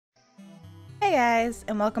Hi guys,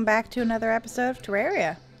 and welcome back to another episode of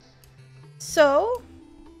Terraria. So,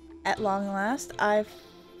 at long last, I've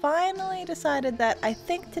finally decided that I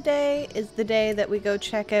think today is the day that we go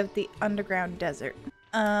check out the underground desert.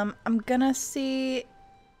 I'm gonna see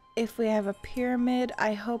if we have a pyramid.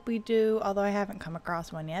 I hope we do, although I haven't come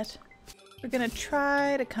across one yet. We're gonna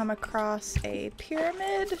try to come across a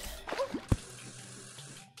pyramid.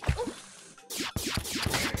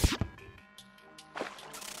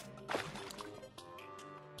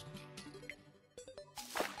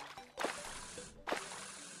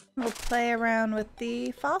 We'll play around with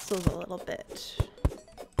the fossils a little bit.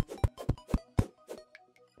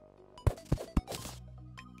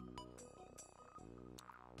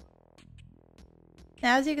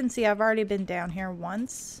 Now, as you can see, I've already been down here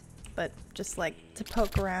once, but just like to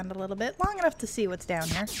poke around a little bit, long enough to see what's down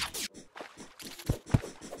here.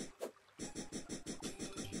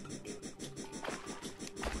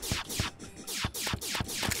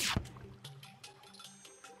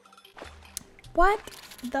 What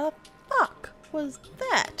the fuck was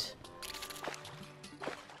that?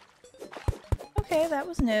 Okay, that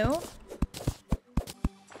was new.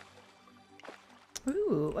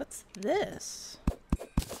 Ooh, what's this?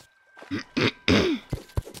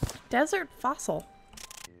 Desert fossil.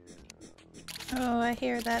 Oh, I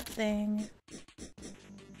hear that thing.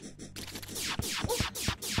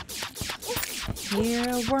 Hear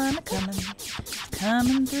a worm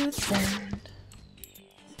coming through the sand.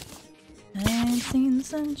 I ain't seen the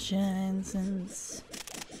sunshine since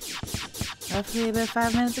roughly about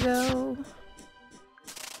 5 minutes ago.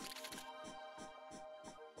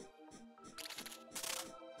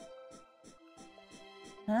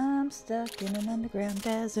 I'm stuck in an underground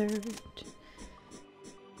desert,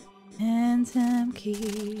 and time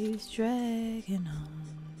keeps dragging on.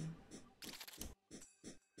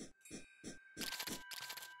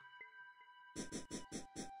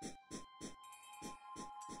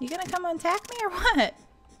 You gonna come and attack me or what?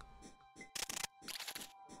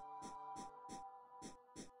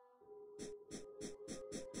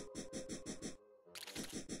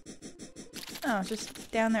 Oh,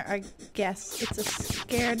 just down there. I guess it's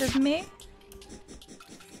scared of me.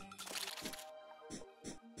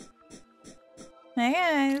 Hey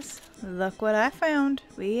guys, look what I found.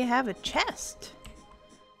 We have a chest.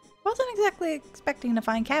 Wasn't exactly expecting to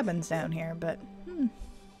find cabins down here, but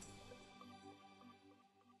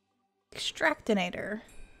Extractinator.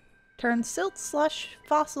 Turns silt slush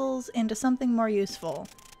fossils into something more useful.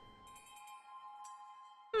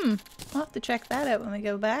 I'll have to check that out when we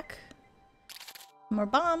go back. More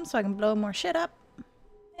bombs so I can blow more shit up.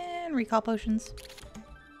 And recall potions.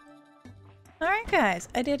 Alright guys,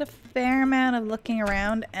 I did a fair amount of looking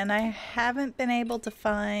around and I haven't been able to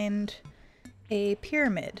find a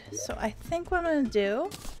pyramid. So I think what I'm going to do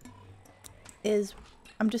is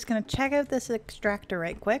I'm just going to check out this extractor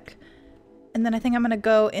right quick. And then I think I'm going to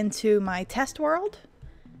go into my test world.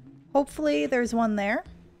 Hopefully there's one there.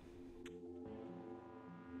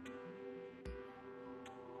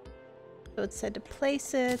 So it said to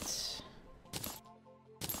place it.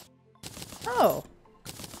 Oh.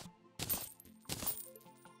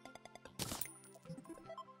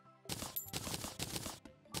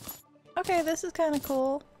 Okay, this is kind of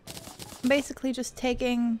cool. I'm basically just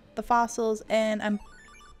taking the fossils and I'm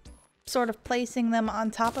sort of placing them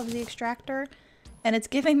on top of the extractor, and it's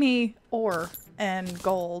giving me ore and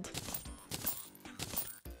gold.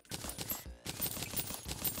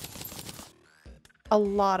 A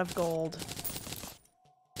lot of gold.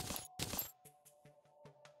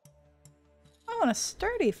 Oh, and a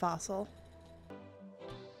sturdy fossil.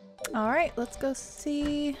 Alright, let's go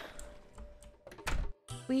see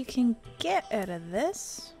what we can get out of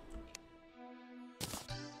this.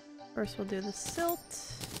 First we'll do the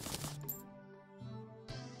silt.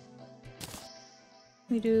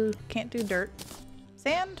 Can't do dirt.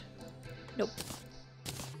 Sand? Nope.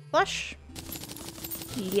 Flush?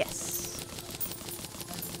 Yes.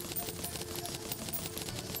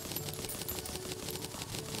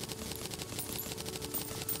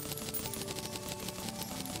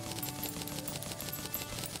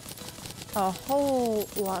 A whole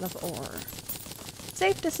lot of ore.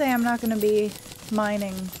 Safe to say I'm not going to be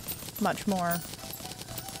mining much more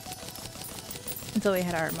until we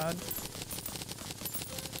hit art mode.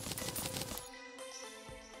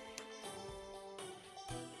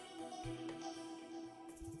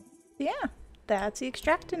 Yeah, that's the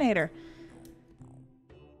extractinator.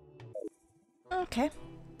 Okay,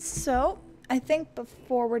 so I think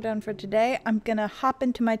before we're done for today, I'm gonna hop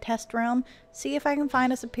into my test realm, see if I can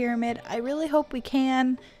find us a pyramid. I really hope we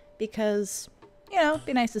can, because, you know, it'd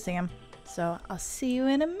be nice to see them. So I'll see you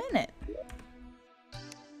in a minute.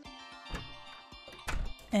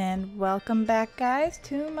 And welcome back, guys,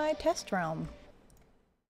 to my test realm.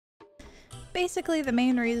 Basically, the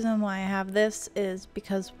main reason why I have this is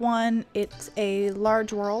because, one, it's a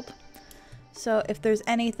large world. So if there's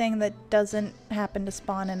anything that doesn't happen to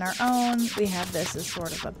spawn in our own, we have this as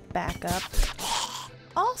sort of a backup.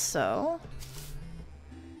 Also,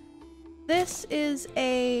 this is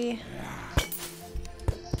a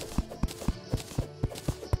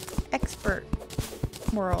expert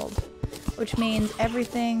world, which means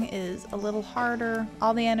everything is a little harder.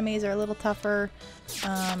 All the enemies are a little tougher.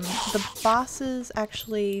 The bosses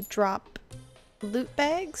actually drop loot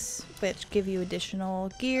bags, which give you additional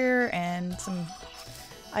gear and some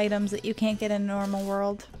items that you can't get in a normal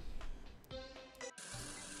world.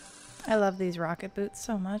 I love these rocket boots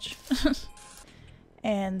so much.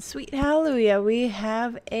 And sweet hallelujah, we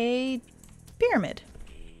have a pyramid.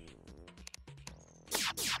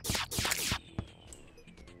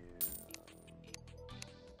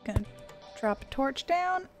 Gonna drop a torch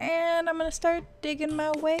down, and I'm gonna start digging my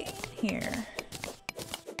way in here.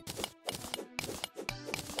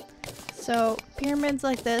 So pyramids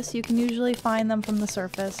like this, you can usually find them from the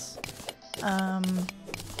surface.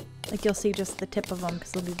 Like you'll see just the tip of them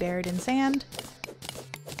because they'll be buried in sand.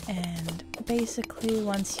 And basically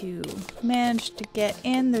once you manage to get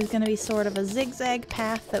in, there's going to be sort of a zigzag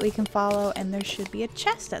path that we can follow, and there should be a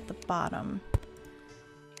chest at the bottom.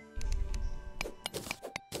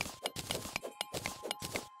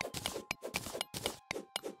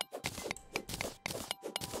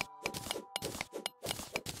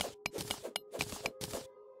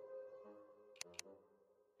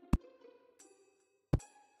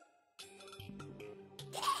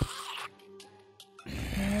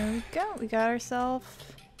 There we go, we got ourselves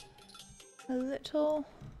a little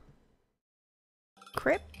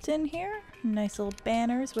crypt in here. Nice little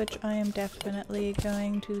banners, which I am definitely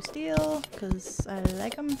going to steal because I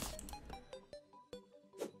like them.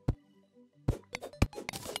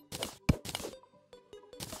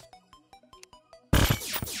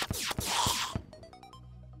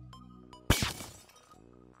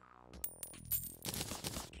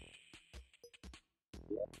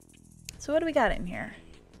 So what do we got in here?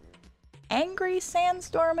 Angry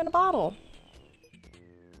sandstorm in a bottle.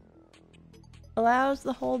 Allows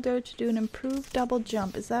the holder to do an improved double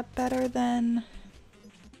jump. Is that better than...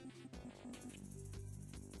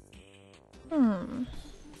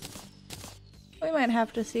 We might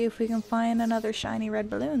have to see if we can find another shiny red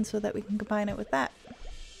balloon so that we can combine it with that.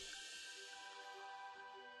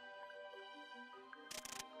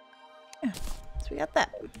 Yeah, so we got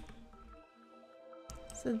that.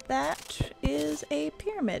 So that is a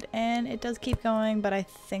pyramid, and it does keep going, but I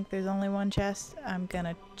think there's only one chest. I'm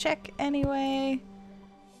gonna check anyway.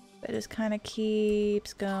 It just kind of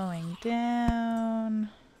keeps going down.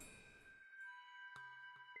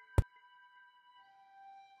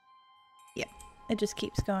 Yep, it just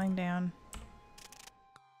keeps going down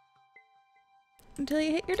until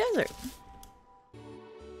you hit your desert.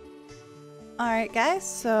 Alright guys,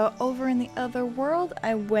 so over in the other world,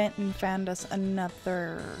 I went and found us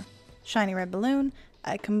another shiny red balloon.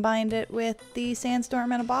 I combined it with the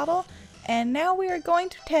sandstorm in a bottle, and now we are going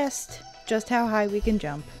to test just how high we can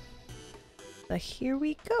jump. So here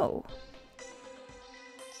we go.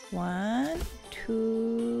 1,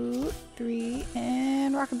 2, 3,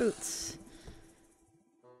 and rocket boots.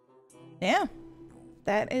 Yeah,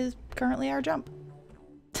 that is currently our jump.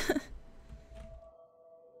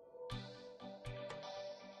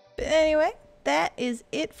 But anyway, that is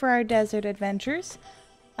it for our desert adventures.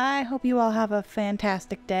 I hope you all have a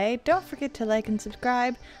fantastic day. Don't forget to like and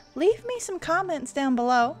subscribe. Leave me some comments down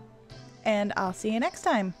below, and I'll see you next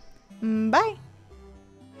time. Bye!